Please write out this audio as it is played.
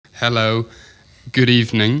hello, good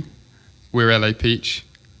evening. We're LA Peach.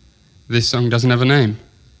 This song doesn't have a name.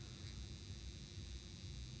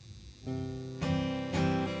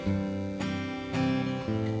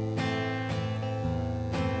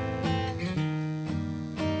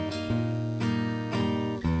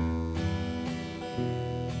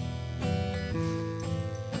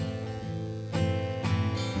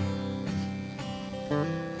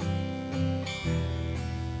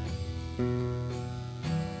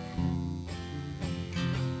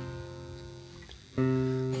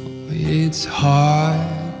 It's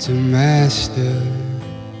hard to master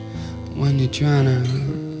when you're trying to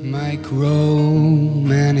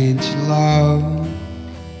micromanage love.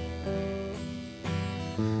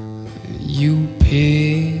 You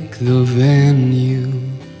pick the venue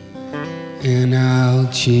and I'll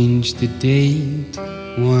change the date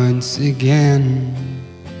once again.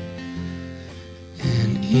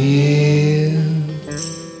 And if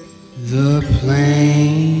the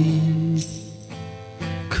plane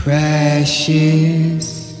crashes,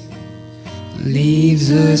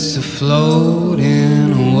 leaves us afloat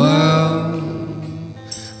in a world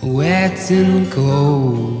wet and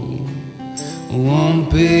cold, won't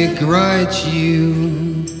begrudge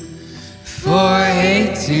you for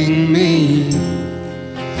hating me.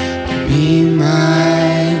 Be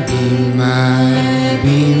my, be my,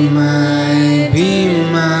 be my, be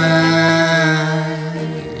my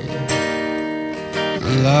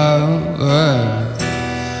lover.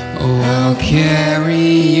 Oh, I'll carry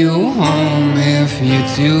you home if you're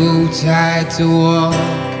too tired to walk.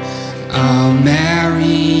 I'll marry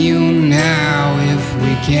you now if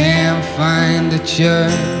we can't find a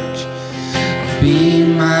church. Be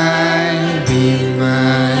my, be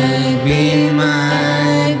my, be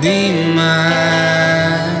my, be my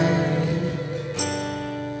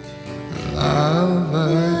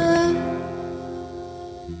lover.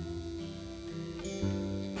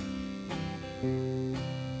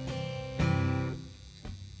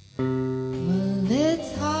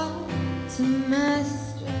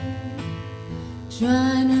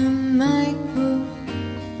 Trying to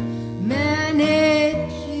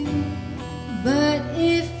micromanage you, but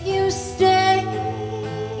if you stay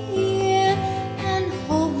and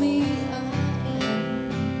hold me up,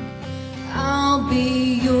 I'll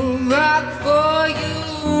be your rock for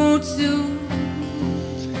you too.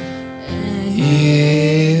 And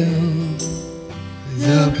if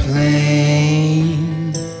the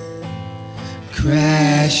plane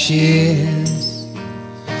crashes,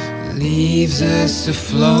 leaves us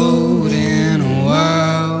afloat in a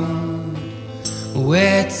world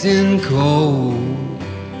wet and cold,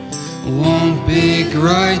 won't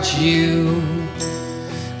begrudge you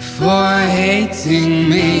for hating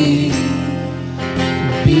me.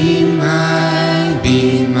 Be my,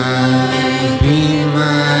 be my, be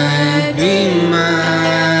my, be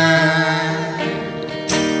my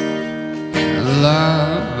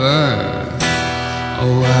lover.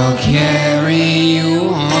 Oh, I'll carry you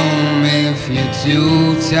home if you're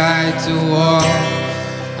too tired to walk.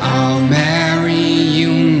 I'll marry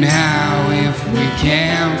you now if we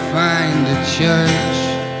can't find a church.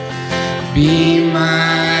 Be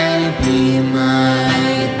my, be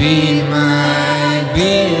my, be my,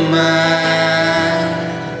 be my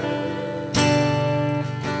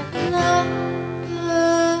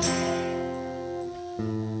lover.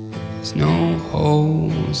 There's no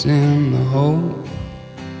holes in the hope.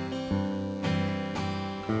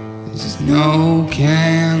 There's no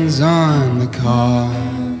cans on the car.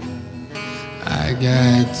 I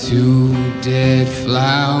got 2 dead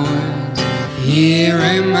flowers here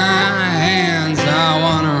in my hands. I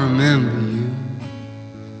wanna remember you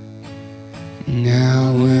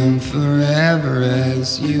now and forever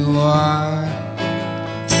as you are.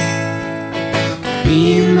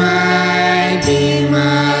 Be my, be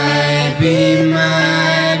my, be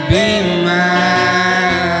my, be my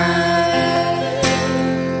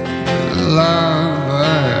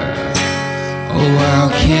lover. Oh,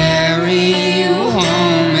 I'll carry you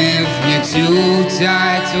home if you're too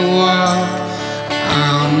tired to walk.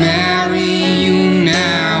 I'll marry you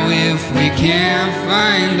now if we can't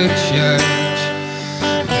find a church.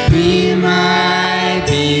 Be my,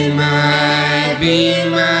 be my, be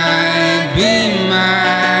my, be my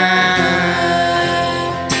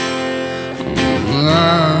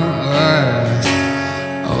lover.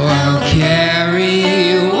 Oh, I'll carry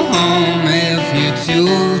you home if you're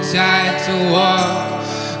too tired to walk.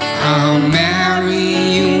 I'll marry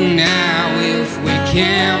you now if we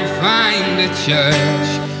can't find a church.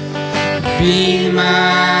 Be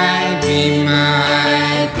my, be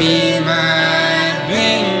my, be my,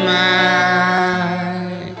 be my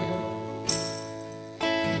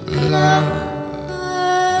love.